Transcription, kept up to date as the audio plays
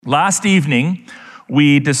Last evening,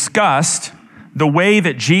 we discussed the way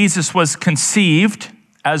that Jesus was conceived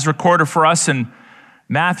as recorded for us in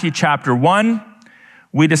Matthew chapter 1.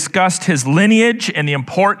 We discussed his lineage and the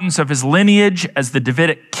importance of his lineage as the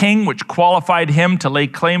Davidic king, which qualified him to lay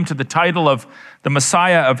claim to the title of the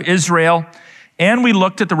Messiah of Israel. And we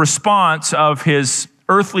looked at the response of his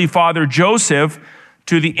earthly father Joseph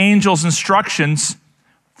to the angel's instructions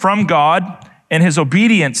from God and his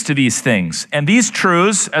obedience to these things. And these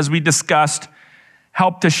truths, as we discussed,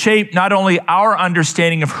 help to shape not only our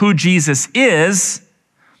understanding of who Jesus is,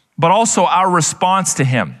 but also our response to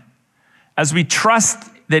him, as we trust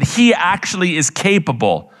that he actually is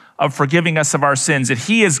capable of forgiving us of our sins, that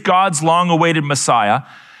he is God's long-awaited Messiah,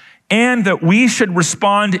 and that we should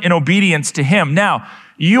respond in obedience to him. Now,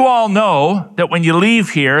 you all know that when you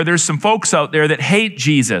leave here, there's some folks out there that hate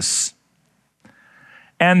Jesus.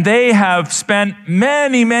 And they have spent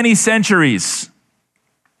many, many centuries,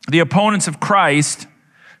 the opponents of Christ,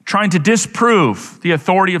 trying to disprove the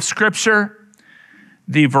authority of Scripture,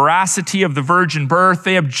 the veracity of the virgin birth.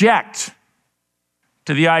 They object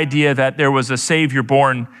to the idea that there was a Savior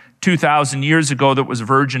born 2,000 years ago that was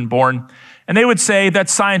virgin born. And they would say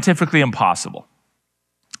that's scientifically impossible.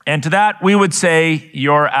 And to that, we would say,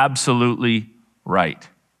 you're absolutely right.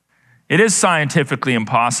 It is scientifically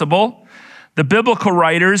impossible. The biblical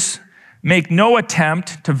writers make no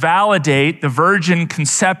attempt to validate the virgin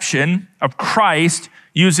conception of Christ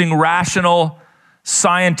using rational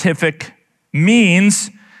scientific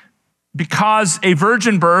means, because a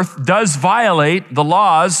virgin birth does violate the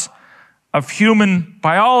laws of human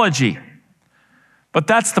biology. But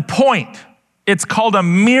that's the point. It's called a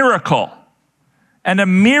miracle. And a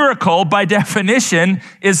miracle, by definition,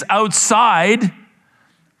 is outside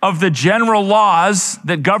of the general laws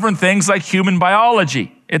that govern things like human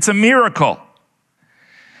biology. It's a miracle.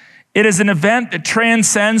 It is an event that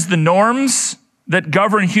transcends the norms that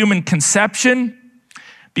govern human conception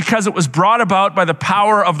because it was brought about by the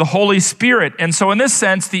power of the Holy Spirit. And so in this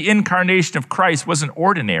sense, the incarnation of Christ wasn't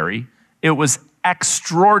ordinary, it was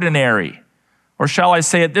extraordinary. Or shall I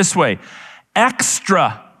say it this way?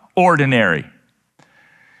 Extraordinary.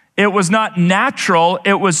 It was not natural,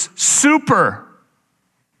 it was super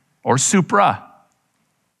or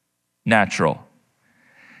supra-natural.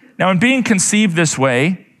 Now, in being conceived this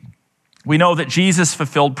way, we know that Jesus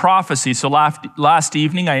fulfilled prophecy. So last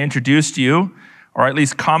evening, I introduced you, or at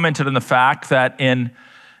least commented on the fact that in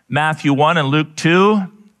Matthew 1 and Luke 2,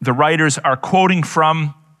 the writers are quoting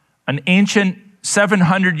from an ancient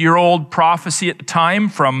 700-year-old prophecy at the time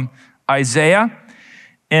from Isaiah.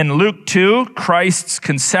 In Luke 2, Christ's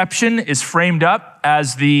conception is framed up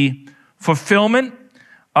as the fulfillment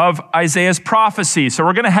of Isaiah's prophecy. So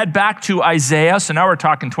we're going to head back to Isaiah. So now we're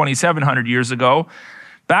talking 2,700 years ago.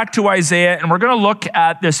 Back to Isaiah, and we're going to look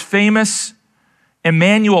at this famous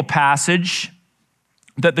Emmanuel passage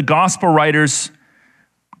that the gospel writers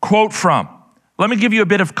quote from. Let me give you a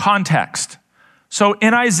bit of context. So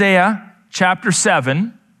in Isaiah chapter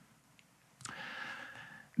 7,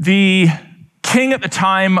 the king at the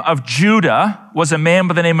time of Judah was a man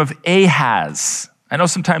by the name of Ahaz. I know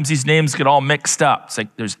sometimes these names get all mixed up. It's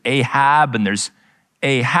like there's Ahab and there's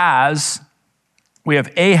Ahaz. We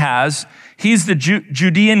have Ahaz. He's the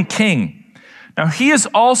Judean king. Now he is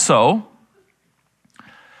also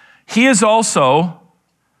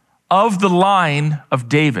of the line of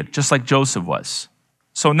David, just like Joseph was.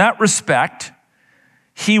 So in that respect,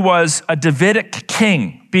 he was a Davidic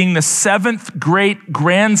king, being the 7th great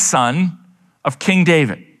grandson of King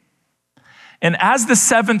David. And as the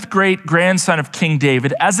 7th great grandson of King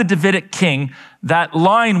David, as a Davidic king, that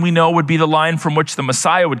line we know would be the line from which the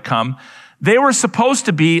Messiah would come. They were supposed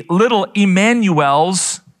to be little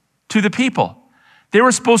Emmanuels to the people. They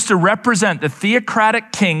were supposed to represent the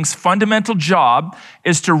theocratic king's fundamental job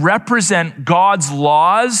is to represent God's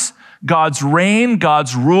laws, God's reign,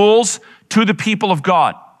 God's rules to the people of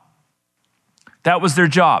God. That was their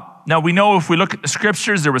job. Now we know if we look at the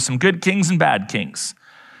scriptures, there were some good kings and bad kings.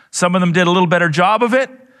 Some of them did a little better job of it.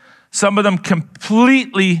 Some of them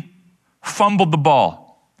completely fumbled the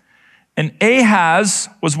ball. And Ahaz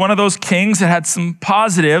was one of those kings that had some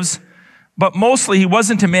positives, but mostly he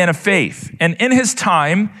wasn't a man of faith. And in his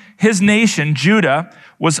time, his nation, Judah,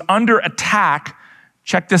 was under attack,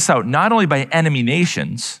 check this out, not only by enemy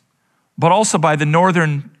nations, but also by the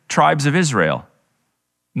northern tribes of Israel,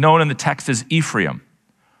 known in the text as Ephraim.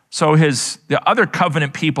 So the other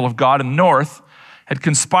covenant people of God in the north had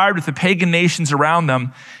conspired with the pagan nations around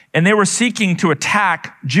them, and they were seeking to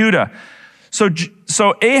attack Judah. So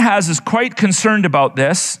Ahaz is quite concerned about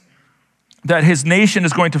this, that his nation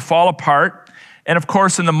is going to fall apart, And of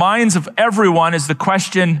course, in the minds of everyone is the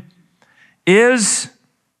question, is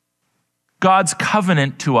God's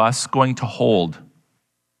covenant to us going to hold?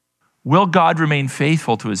 Will God remain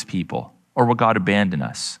faithful to his people, or will God abandon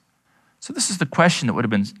us? So this is the question that would have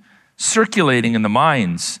been circulating in the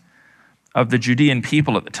minds of the Judean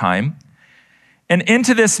people at the time. And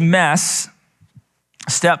into this mess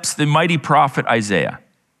steps the mighty prophet Isaiah.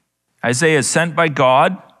 Isaiah is sent by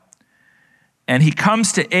God, and he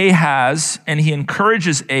comes to Ahaz, and he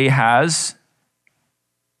encourages Ahaz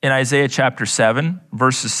in Isaiah chapter 7,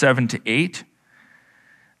 verses 7 to 8,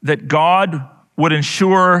 that God would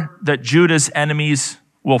ensure that Judah's enemies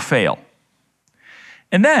will fail.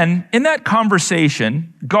 And then, in that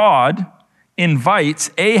conversation, God invites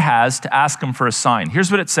Ahaz to ask him for a sign. Here's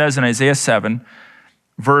what it says in Isaiah 7,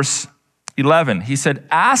 verse 11. He said,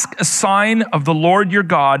 "Ask a sign of the Lord your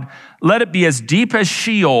God. Let it be as deep as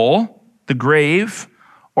Sheol, the grave,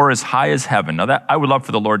 or as high as heaven." Now that I would love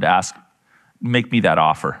for the Lord to make me that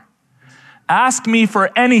offer. Ask me for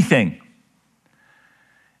anything.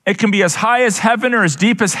 It can be as high as heaven or as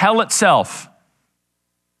deep as hell itself.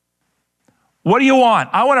 What do you want?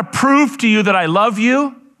 I want to prove to you that I love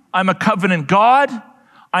you. I'm a covenant God.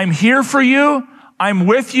 I'm here for you. I'm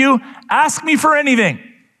with you. Ask me for anything.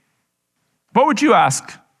 What would you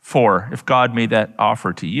ask for if God made that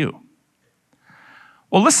offer to you?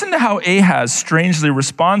 Well, listen to how Ahaz strangely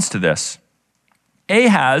responds to this.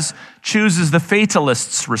 Ahaz chooses the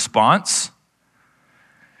fatalist's response.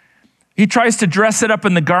 He tries to dress it up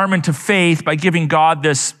in the garment of faith by giving God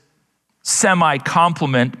this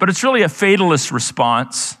semi-compliment, but it's really a fatalist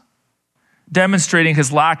response, demonstrating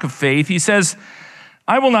his lack of faith. He says,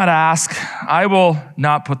 "I will not ask. I will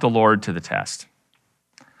not put the Lord to the test."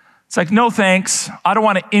 It's like, no thanks. I don't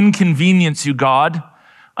want to inconvenience you, God.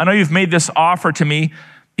 I know you've made this offer to me.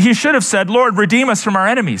 He should have said, "Lord, redeem us from our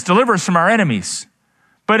enemies, deliver us from our enemies."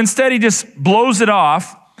 But instead, he just blows it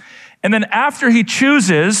off. And then after he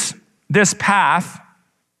chooses this path,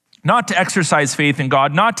 not to exercise faith in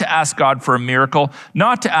God, not to ask God for a miracle,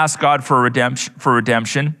 not to ask God for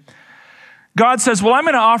redemption, God says, "Well, I'm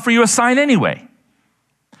going to offer you a sign anyway.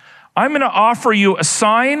 I'm going to offer you a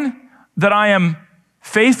sign that I am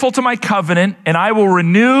faithful to my covenant, and I will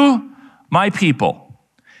renew my people."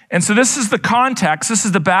 And so this is the context, this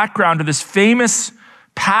is the background of this famous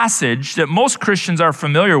passage that most Christians are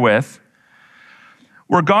familiar with,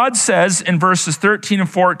 where God says in verses 13 and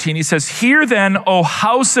 14, he says, "Hear then, O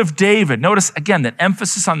house of David." Notice again that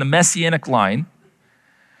emphasis on the messianic line.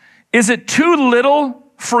 "Is it too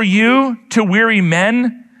little for you to weary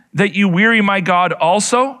men, that you weary my God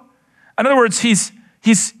also?" In other words, he's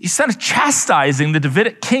kind of chastising the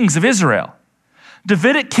Davidic kings of Israel.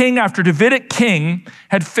 Davidic king after Davidic king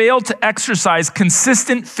had failed to exercise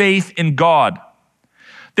consistent faith in God.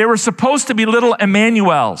 They were supposed to be little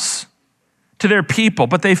Emmanuels to their people,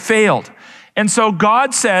 but they failed. And so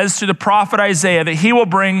God says to the prophet Isaiah that he will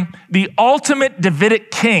bring the ultimate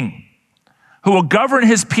Davidic king who will govern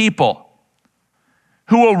his people,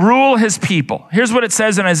 who will rule his people. Here's what it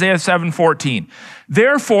says in Isaiah 7:14.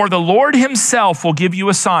 "Therefore, the Lord himself will give you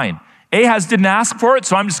a sign." Ahaz didn't ask for it,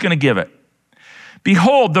 so I'm just going to give it.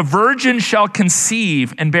 "Behold, the virgin shall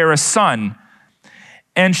conceive and bear a son,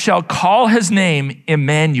 and shall call his name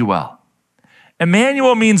Emmanuel."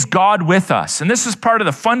 Emmanuel means God with us. And this is part of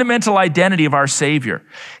the fundamental identity of our Savior.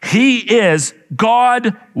 He is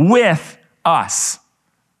God with us,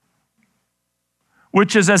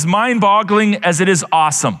 which is as mind-boggling as it is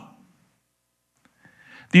awesome.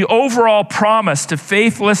 The overall promise to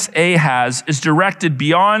faithless Ahaz is directed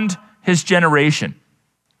beyond his generation,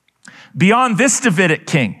 beyond this Davidic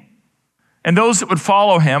king and those that would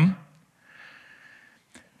follow him,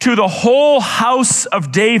 to the whole house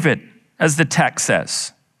of David, as the text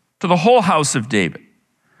says, to the whole house of David.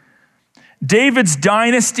 David's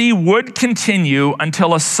dynasty would continue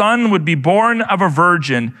until a son would be born of a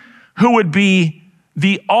virgin who would be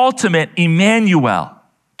the ultimate Emmanuel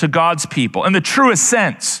to God's people in the truest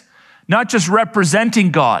sense, not just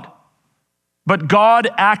representing God, but God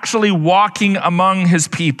actually walking among his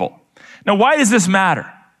people. Now, why does this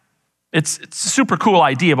matter? It's a super cool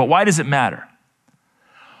idea, but why does it matter?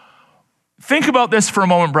 Think about this for a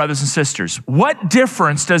moment, brothers and sisters. What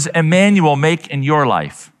difference does Emmanuel make in your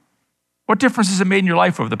life? What difference has it made in your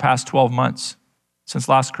life over the past 12 months since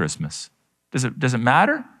last Christmas? Does it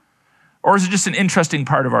matter? Or is it just an interesting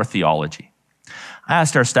part of our theology? I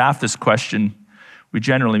asked our staff this question. We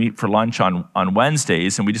generally meet for lunch on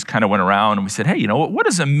Wednesdays, and we just kind of went around and we said, "Hey, what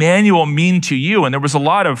does Emmanuel mean to you?" And there was a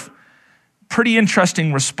lot of pretty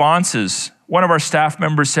interesting responses. One of our staff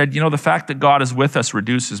members said, "The fact that God is with us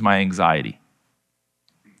reduces my anxiety."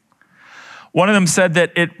 One of them said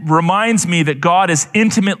that it reminds me that God is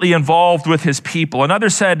intimately involved with his people. Another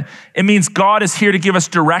said it means God is here to give us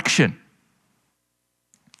direction.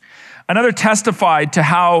 Another testified to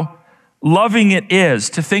how loving it is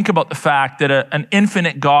to think about the fact that an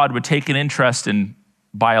infinite God would take an interest in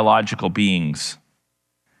biological beings.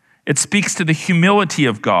 It speaks to the humility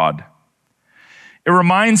of God. It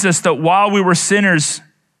reminds us that while we were sinners,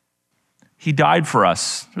 he died for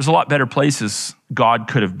us. There's a lot better places God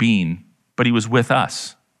could have been, but he was with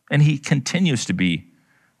us, and he continues to be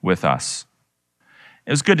with us.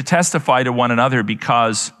 It was good to testify to one another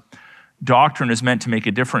because doctrine is meant to make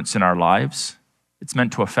a difference in our lives. It's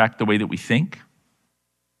meant to affect the way that we think,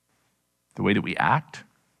 the way that we act,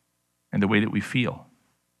 and the way that we feel.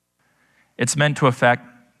 It's meant to affect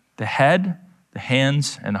the head, the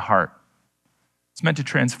hands, and the heart. It's meant to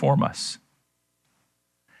transform us.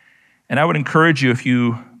 And I would encourage you, if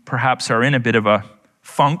you perhaps are in a bit of a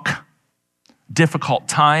funk, difficult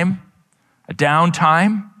time, a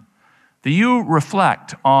downtime, that you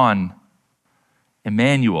reflect on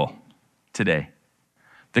Emmanuel today.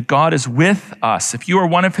 That God is with us. If you are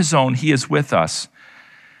one of his own, he is with us.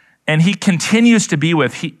 And he continues to be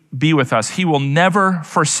with us. He will never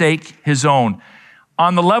forsake his own.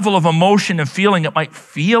 On the level of emotion and feeling, it might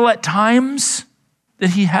feel at times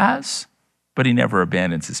that he has, but he never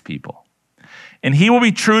abandons his people. And he will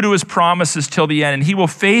be true to his promises till the end. And he will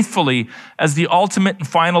faithfully, as the ultimate and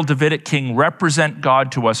final Davidic king, represent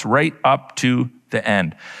God to us right up to the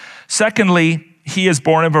end. Secondly, he is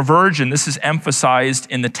born of a virgin. This is emphasized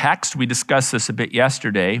in the text. We discussed this a bit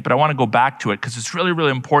yesterday, but I want to go back to it because it's really, really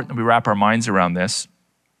important that we wrap our minds around this.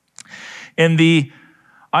 In the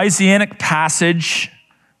Isaianic passage,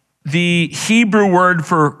 the Hebrew word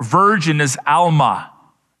for virgin is alma,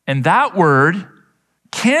 and that word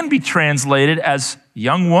can be translated as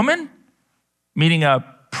young woman, meaning a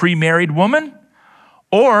pre-married woman,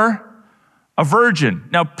 or a virgin.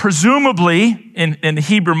 Now, presumably, in the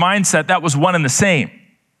Hebrew mindset, that was one and the same,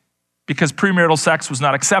 because premarital sex was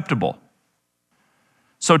not acceptable.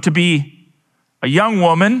 So to be a young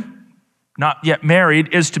woman, not yet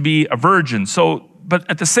married, is to be a virgin. But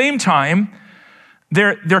at the same time,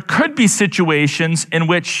 there could be situations in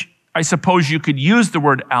which I suppose you could use the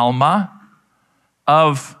word alma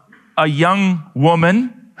of a young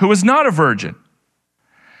woman who is not a virgin.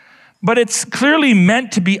 But it's clearly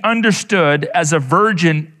meant to be understood as a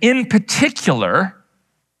virgin in particular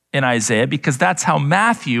in Isaiah, because that's how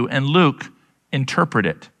Matthew and Luke interpret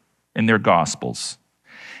it in their Gospels.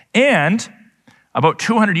 And about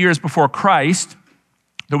 200 years before Christ,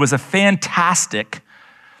 there was a fantastic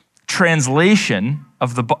translation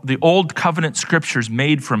of the Old Covenant scriptures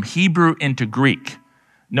made from Hebrew into Greek,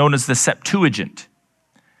 known as the Septuagint.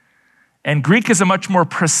 And Greek is a much more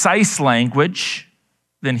precise language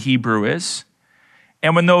than Hebrew is.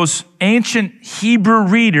 And when those ancient Hebrew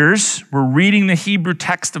readers were reading the Hebrew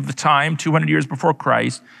text of the time, 200 years before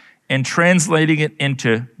Christ, and translating it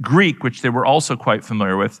into Greek, which they were also quite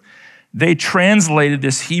familiar with, they translated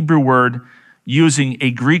this Hebrew word using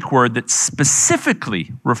a Greek word that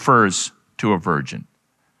specifically refers to a virgin.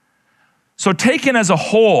 So taken as a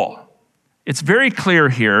whole, it's very clear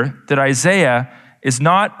here that Isaiah is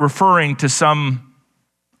not referring to some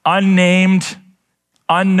unnamed,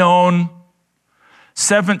 unknown,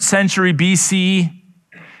 7th century BC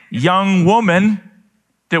young woman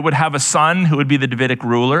that would have a son who would be the Davidic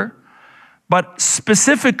ruler, but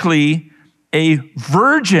specifically a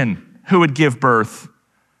virgin who would give birth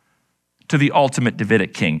to the ultimate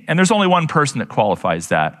Davidic king. And there's only one person that qualifies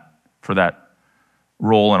for that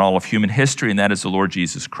role in all of human history, and that is the Lord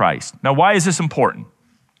Jesus Christ. Now, why is this important?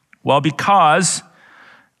 Well, because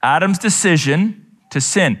Adam's decision to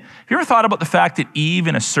sin. Have you ever thought about the fact that Eve,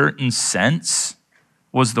 in a certain sense,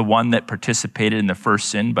 was the one that participated in the first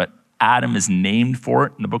sin, but Adam is named for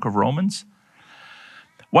it in the book of Romans?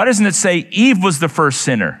 Why doesn't it say Eve was the first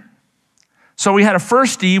sinner? So we had a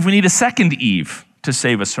first Eve, we need a second Eve to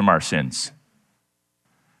save us from our sins.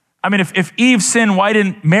 I mean, if Eve sinned, why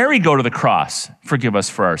didn't Mary go to the cross, forgive us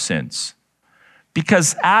for our sins?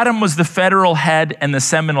 Because Adam was the federal head and the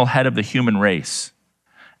seminal head of the human race.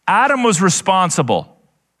 Adam was responsible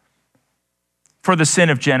for the sin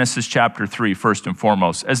of Genesis chapter 3, first and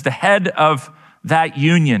foremost, as the head of that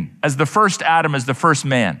union, as the first Adam, as the first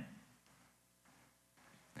man.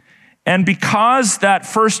 And because that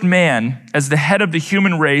first man, as the head of the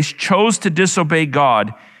human race, chose to disobey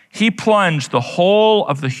God, he plunged the whole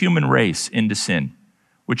of the human race into sin,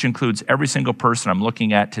 which includes every single person I'm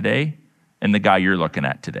looking at today and the guy you're looking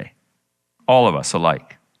at today. All of us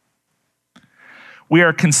alike. We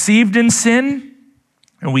are conceived in sin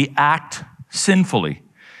and we act sinfully.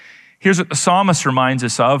 Here's what the psalmist reminds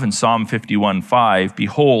us of in Psalm 51:5.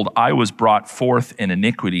 Behold, I was brought forth in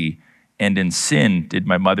iniquity, and in sin did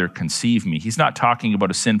my mother conceive me. He's not talking about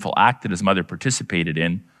a sinful act that his mother participated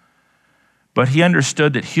in, but he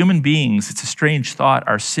understood that human beings, it's a strange thought,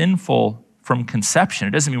 are sinful from conception.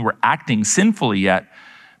 It doesn't mean we're acting sinfully yet,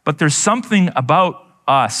 but there's something about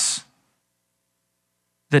us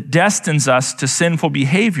that destines us to sinful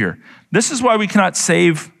behavior. This is why we cannot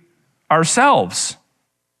save ourselves.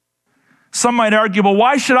 Some might argue, well,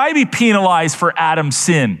 why should I be penalized for Adam's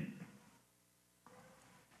sin? It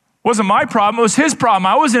wasn't my problem, it was his problem.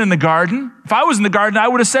 I wasn't in the garden. If I was in the garden, I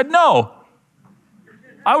would have said no.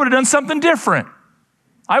 I would have done something different.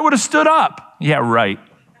 I would have stood up. Yeah, right.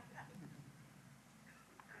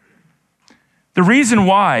 The reason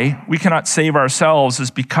why we cannot save ourselves is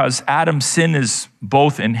because Adam's sin is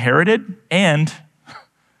both inherited and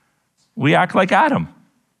we act like Adam.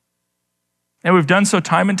 And we've done so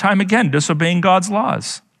time and time again, disobeying God's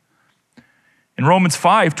laws. In Romans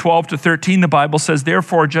 5:12-13, the Bible says,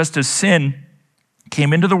 therefore, just as sin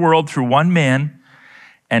came into the world through one man,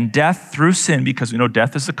 and death through sin, because we know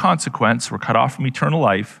death is the consequence, we're cut off from eternal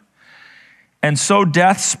life, and so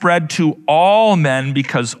death spread to all men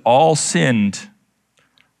because all sinned.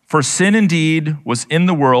 For sin indeed was in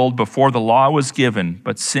the world before the law was given,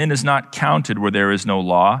 but sin is not counted where there is no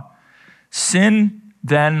law. Sin,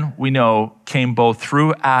 then, we know, came both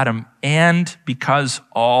through Adam and because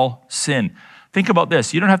all sin. Think about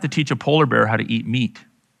this. You don't have to teach a polar bear how to eat meat.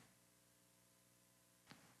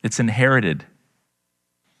 It's inherited.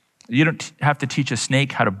 You don't have to teach a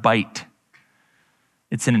snake how to bite.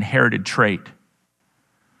 It's an inherited trait.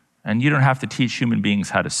 And you don't have to teach human beings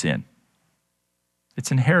how to sin.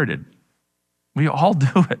 It's inherited. We all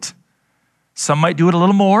do it. Some might do it a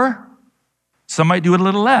little more. Some might do it a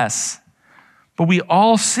little less. But we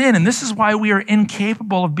all sin, and this is why we are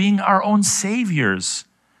incapable of being our own saviors.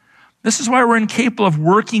 This is why we're incapable of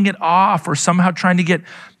working it off or somehow trying to get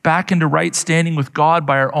back into right standing with God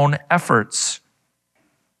by our own efforts.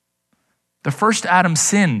 The first Adam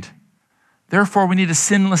sinned. Therefore, we need a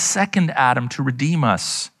sinless second Adam to redeem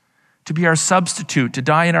us, to be our substitute, to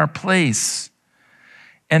die in our place.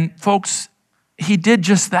 And folks, he did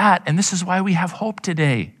just that, and this is why we have hope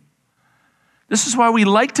today. This is why we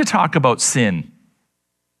like to talk about sin,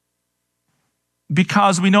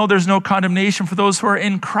 because we know there's no condemnation for those who are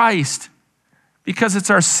in Christ, because it's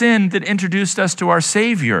our sin that introduced us to our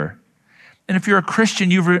Savior. And if you're a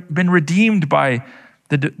Christian, you've been redeemed by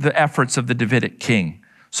the efforts of the Davidic king.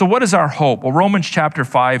 So what is our hope? Well, Romans chapter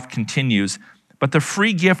 5 continues, but the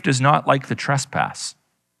free gift is not like the trespass.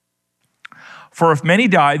 For if many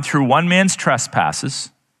died through one man's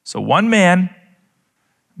trespasses, so one man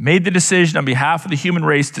made the decision on behalf of the human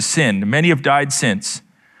race to sin, and many have died since,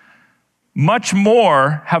 much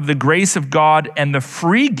more have the grace of God and the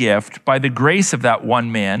free gift by the grace of that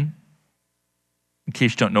one man, in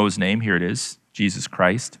case you don't know his name, here it is, Jesus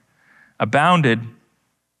Christ, abounded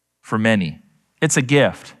for many. It's a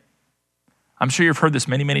gift. I'm sure you've heard this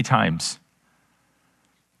many, many times.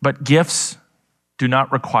 But gifts do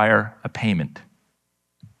not require a payment.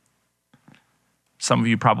 Some of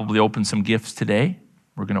you probably opened some gifts today.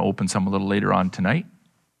 We're going to open some a little later on tonight.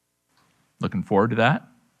 Looking forward to that.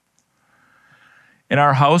 In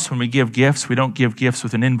our house, when we give gifts, we don't give gifts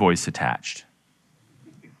with an invoice attached.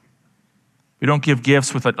 We don't give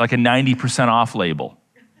gifts with like a 90% off label.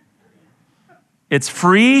 It's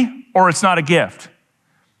free or it's not a gift.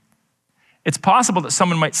 It's possible that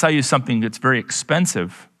someone might sell you something that's very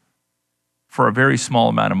expensive for a very small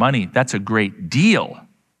amount of money. That's a great deal,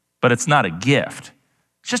 but it's not a gift.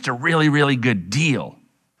 It's just a really, really good deal.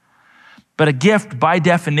 But a gift, by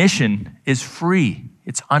definition, is free.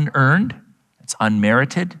 It's unearned, it's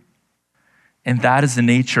unmerited, and that is the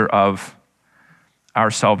nature of our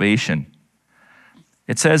salvation.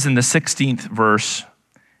 It says in the 16th verse,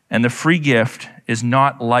 and the free gift is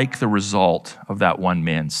not like the result of that one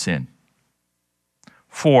man's sin.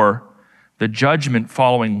 For the judgment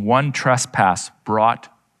following one trespass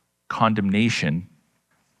brought condemnation,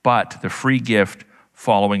 but the free gift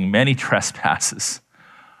following many trespasses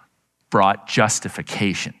brought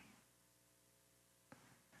justification.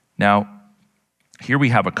 Now, here we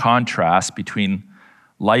have a contrast between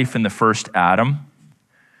life in the first Adam,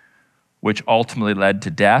 which ultimately led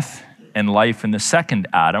to death, and life in the second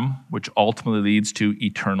Adam, which ultimately leads to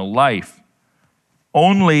eternal life.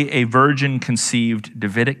 Only a virgin-conceived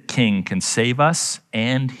Davidic king can save us,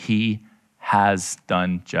 and he has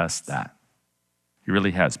done just that. He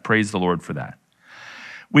really has. Praise the Lord for that.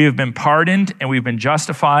 We have been pardoned and we've been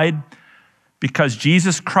justified because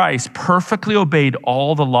Jesus Christ perfectly obeyed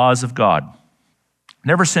all the laws of God.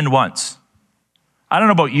 Never sinned once. I don't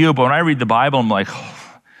know about you, but when I read the Bible, I'm like,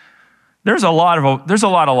 there's a lot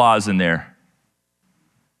of laws in there.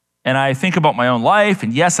 And I think about my own life,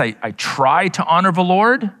 and yes, I try to honor the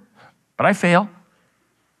Lord, but I fail.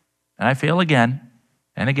 And I fail again,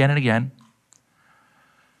 and again, and again.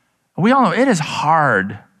 We all know it is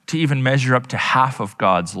hard to even measure up to half of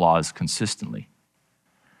God's laws consistently.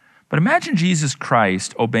 But imagine Jesus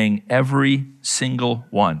Christ obeying every single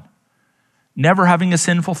one. Never having a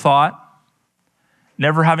sinful thought,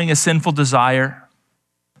 never having a sinful desire,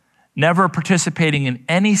 never participating in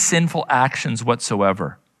any sinful actions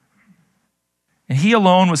whatsoever. And he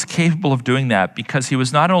alone was capable of doing that because he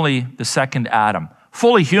was not only the second Adam,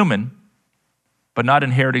 fully human, but not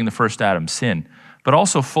inheriting the first Adam's sin, but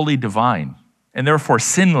also fully divine, and therefore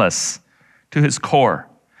sinless to his core.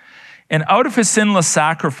 And out of his sinless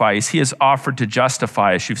sacrifice, he is offered to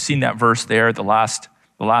justify us. You've seen that verse there, the last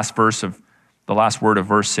word of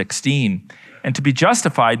verse 16. And to be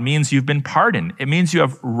justified means you've been pardoned. It means you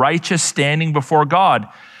have righteous standing before God.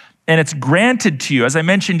 And it's granted to you. As I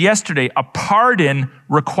mentioned yesterday, a pardon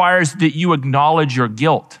requires that you acknowledge your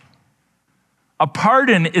guilt. A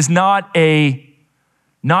pardon is not a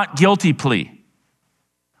not guilty plea.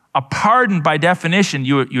 A pardon, by definition,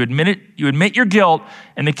 you admit your guilt,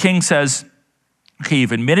 and the king says, okay,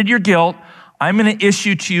 you've admitted your guilt, I'm going to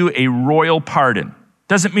issue to you a royal pardon.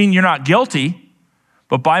 Doesn't mean you're not guilty,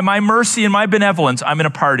 but by my mercy and my benevolence, I'm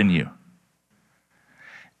going to pardon you.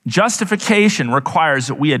 Justification requires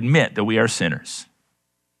that we admit that we are sinners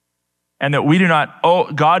and that we do not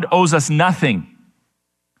owe, God owes us nothing.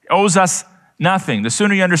 He owes us nothing. The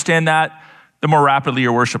sooner you understand that, the more rapidly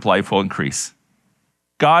your worship life will increase.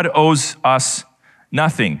 God owes us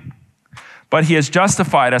nothing, but he has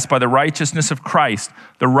justified us by the righteousness of Christ.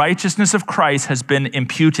 The righteousness of Christ has been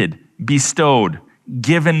imputed, bestowed,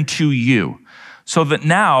 given to you, so that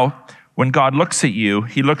now when God looks at you,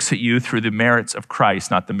 he looks at you through the merits of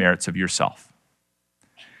Christ, not the merits of yourself.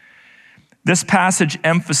 This passage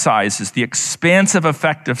emphasizes the expansive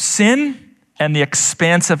effect of sin and the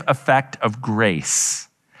expansive effect of grace.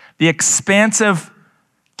 The expansive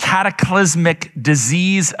cataclysmic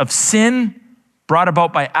disease of sin brought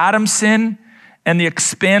about by Adam's sin, and the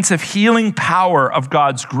expansive healing power of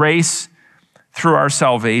God's grace through our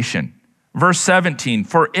salvation. Verse 17,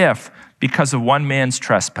 for if, because of one man's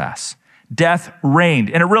trespass, death reigned,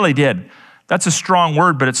 and it really did. That's a strong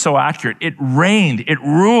word, but it's so accurate. It reigned, it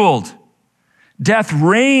ruled. Death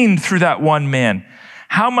reigned through that one man.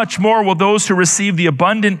 How much more will those who receive the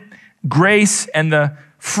abundant grace and the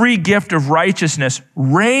free gift of righteousness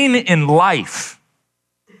reign in life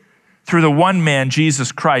through the one man,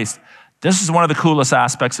 Jesus Christ? This is one of the coolest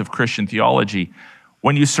aspects of Christian theology.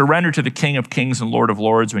 When you surrender to the King of Kings and Lord of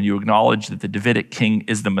Lords, when you acknowledge that the Davidic king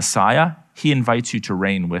is the Messiah, he invites you to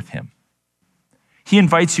reign with him. He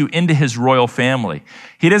invites you into his royal family.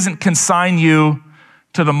 He doesn't consign you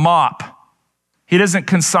to the mop. He doesn't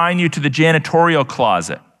consign you to the janitorial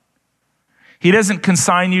closet. He doesn't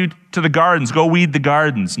consign you to the gardens. Go weed the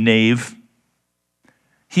gardens, knave.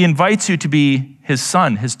 He invites you to be his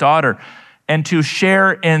son, his daughter, and to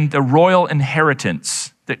share in the royal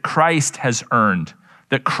inheritance that Christ has earned,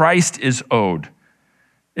 that Christ is owed.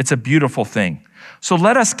 It's a beautiful thing. So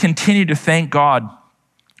let us continue to thank God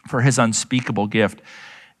for his unspeakable gift.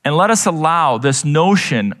 And let us allow this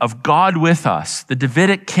notion of God with us, the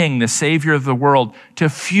Davidic king, the Savior of the world, to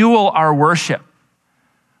fuel our worship.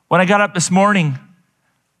 When I got up this morning,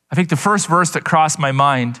 I think the first verse that crossed my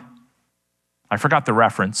mind, I forgot the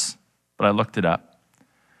reference, but I looked it up,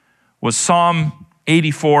 was Psalm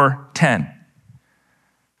 84:10.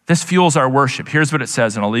 This fuels our worship. Here's what it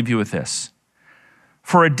says, and I'll leave you with this.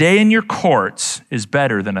 For a day in your courts is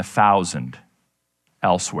better than 1,000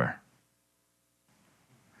 elsewhere.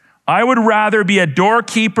 I would rather be a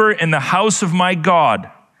doorkeeper in the house of my God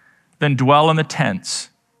than dwell in the tents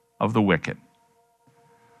of the wicked.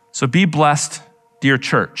 So be blessed, dear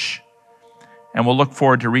church, and we'll look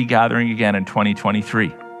forward to regathering again in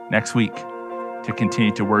 2023, next week, to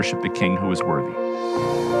continue to worship the King who is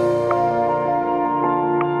worthy.